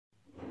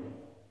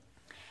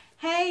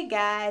Hey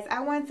guys,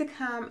 I want to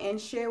come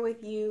and share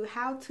with you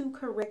how to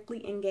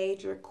correctly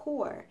engage your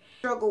core.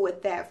 Struggle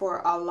with that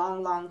for a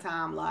long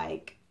time.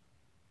 Like,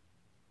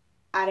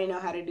 I didn't know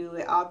how to do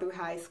it all through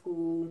high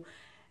school,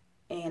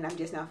 and I'm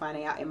just now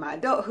finding out in my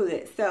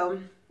adulthood. So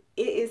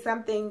it is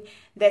something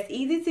that's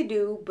easy to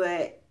do,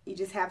 but you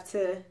just have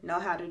to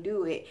know how to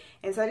do it.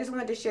 And so I just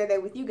wanted to share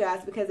that with you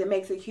guys because it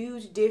makes a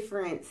huge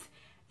difference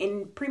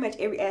in pretty much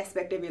every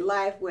aspect of your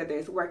life, whether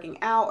it's working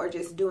out or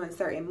just doing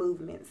certain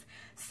movements.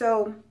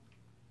 So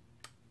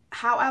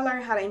how I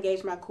learned how to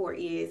engage my core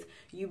is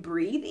you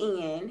breathe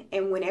in,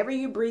 and whenever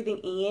you're breathing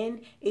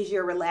in is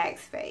your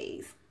relaxed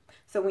phase.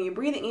 So when you're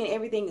breathing in,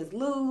 everything is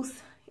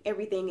loose,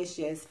 everything is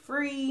just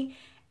free.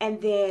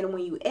 And then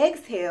when you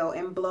exhale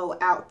and blow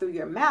out through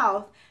your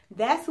mouth,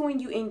 that's when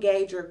you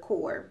engage your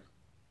core.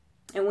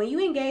 And when you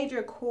engage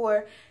your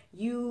core,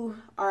 you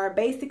are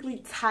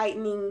basically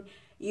tightening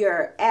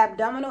your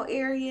abdominal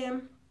area.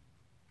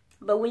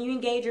 But when you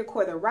engage your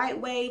core the right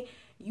way,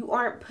 you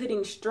aren't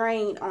putting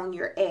strain on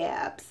your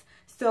abs.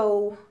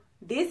 So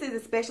this is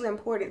especially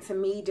important to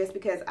me just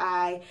because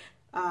I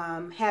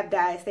have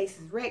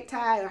diastasis recti,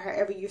 or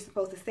however you're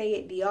supposed to say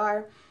it,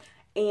 DR.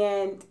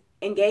 And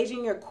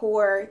engaging your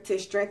core to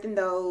strengthen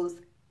those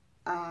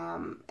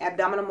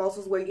abdominal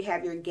muscles where you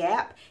have your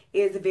gap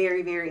is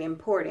very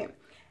important.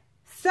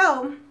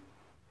 So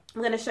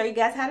I'm going to show you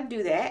guys how to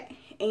do that.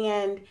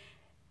 And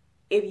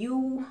if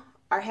you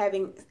are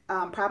having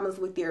problems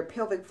with your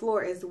pelvic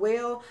floor as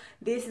well,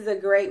 this is a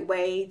great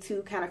way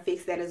to kind of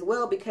fix that as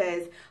well,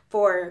 because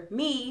for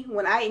me,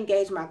 when I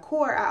engage my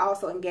core, I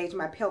also engage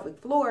my pelvic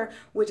floor,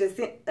 which is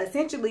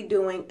essentially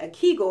doing a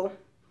Kegel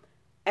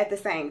at the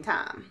same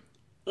time.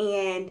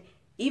 And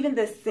even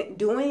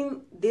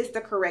doing this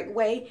the correct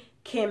way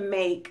can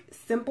make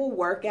simple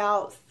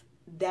workouts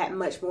that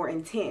much more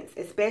intense,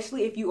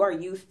 especially if you are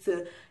used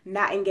to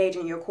not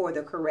engaging your core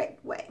the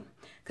correct way.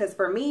 Because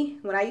for me,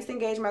 when I used to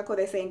engage my core,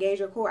 they say engage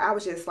your core, I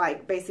was just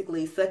like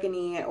basically sucking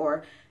in,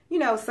 or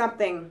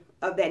something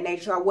of that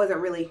nature. So I wasn't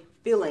really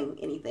feeling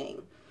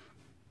anything.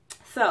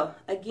 So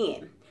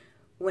again,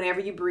 whenever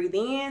you breathe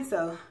in,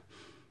 so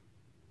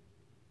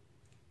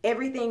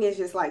everything is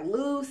just like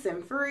loose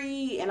and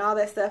free and all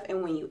that stuff.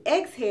 And when you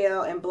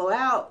exhale and blow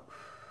out,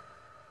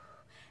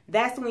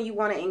 that's when you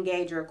want to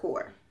engage your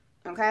core.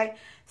 Okay,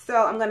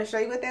 so I'm going to show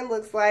you what that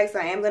looks like. So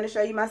I am going to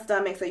show you my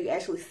stomach so you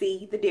actually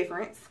see the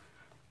difference.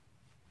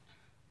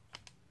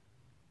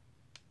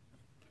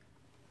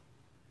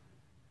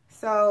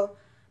 So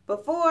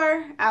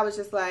before, I was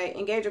just like,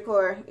 engage your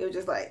core. It was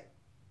just like,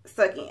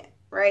 suck in,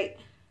 right?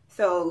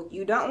 So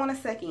you don't want to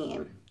suck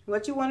in.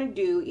 What you want to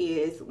do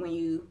is when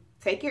you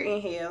take your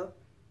inhale,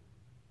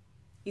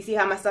 you see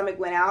how my stomach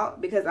went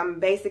out? Because I'm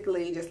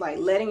basically just like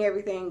letting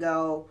everything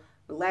go,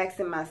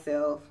 relaxing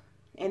myself.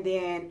 And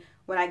then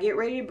when I get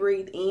ready to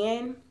breathe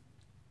in,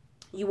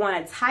 you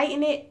want to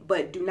tighten it,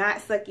 but do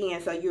not suck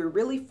in. So you're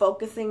really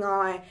focusing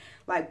on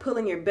like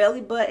pulling your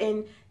belly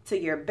button to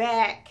your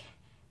back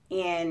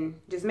and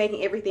just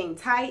making everything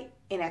tight.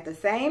 And at the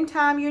same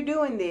time you're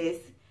doing this,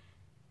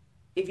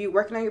 if you're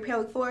working on your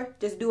pelvic floor,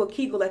 just do a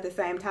Kegel at the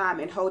same time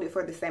and hold it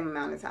for the same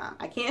amount of time.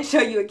 I can't show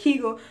you a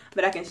Kegel,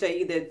 but I can show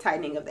you the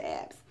tightening of the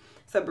abs.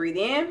 So breathe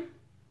in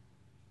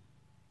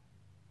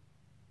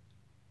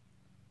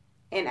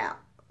and out.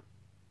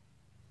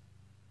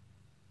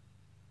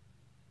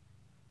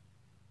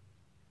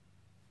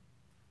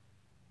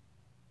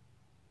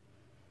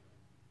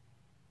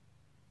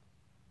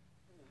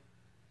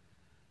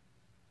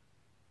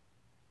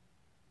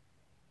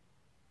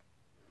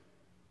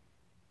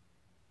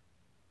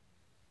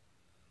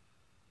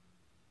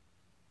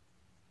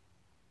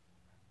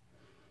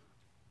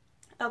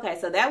 Okay,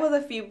 so that was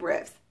a few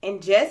breaths, and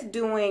just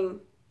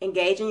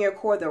engaging your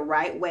core the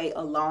right way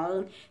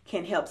alone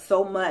can help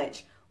so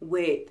much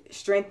with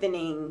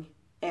strengthening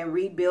and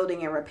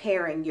rebuilding and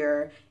repairing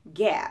your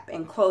gap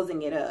and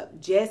closing it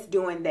up. Just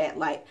doing that,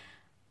 like,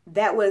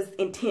 that was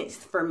intense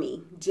for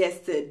me,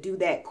 just to do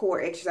that core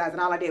exercise,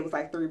 and all I did was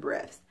like 3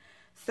 breaths.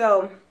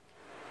 So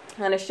I'm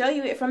going to show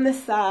you it from the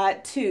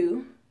side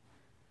too.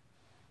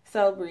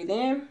 So breathe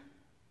in.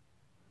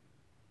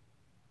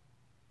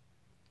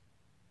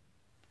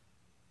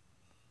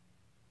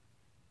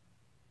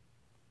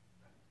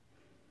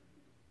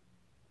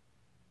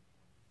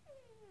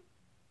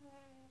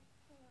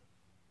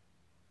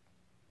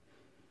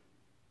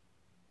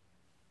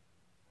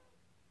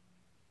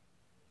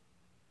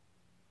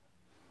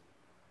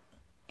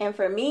 And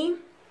for me,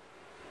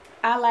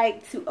 I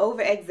like to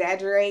over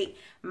exaggerate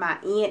my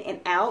in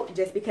and out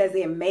just because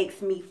it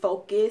makes me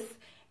focus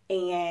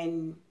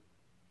and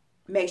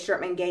make sure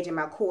I'm engaging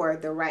my core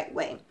the right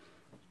way.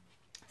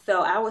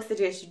 So I would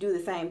suggest you do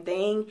the same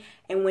thing.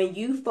 And when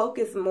you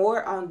focus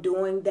more on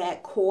doing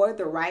that core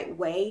the right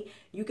way,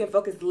 you can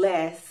focus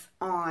less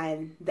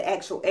on the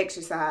actual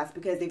exercise,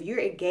 because if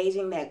you're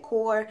engaging that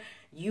core,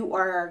 you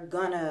are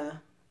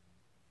gonna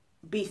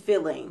be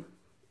feeling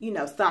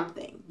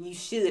something. You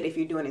should, if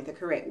you're doing it the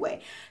correct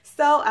way.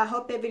 So I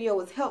hope that video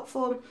was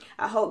helpful.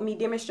 I hope me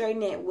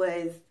demonstrating it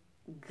was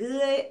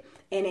good,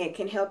 and it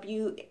can help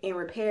you in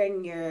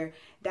repairing your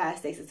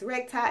diastasis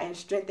recti and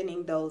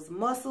strengthening those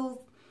muscles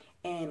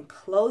and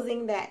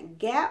closing that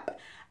gap.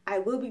 I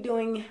will be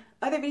doing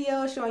other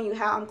videos showing you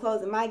how I'm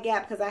closing my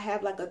gap, because I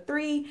have like a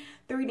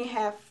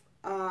 3.5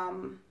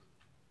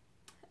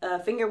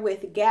 finger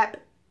width gap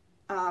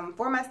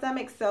for my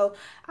stomach. So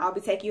I'll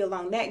be taking you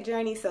along that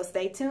journey. So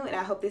stay tuned, and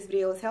I hope this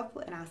video was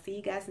helpful, and I'll see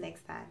you guys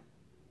next time.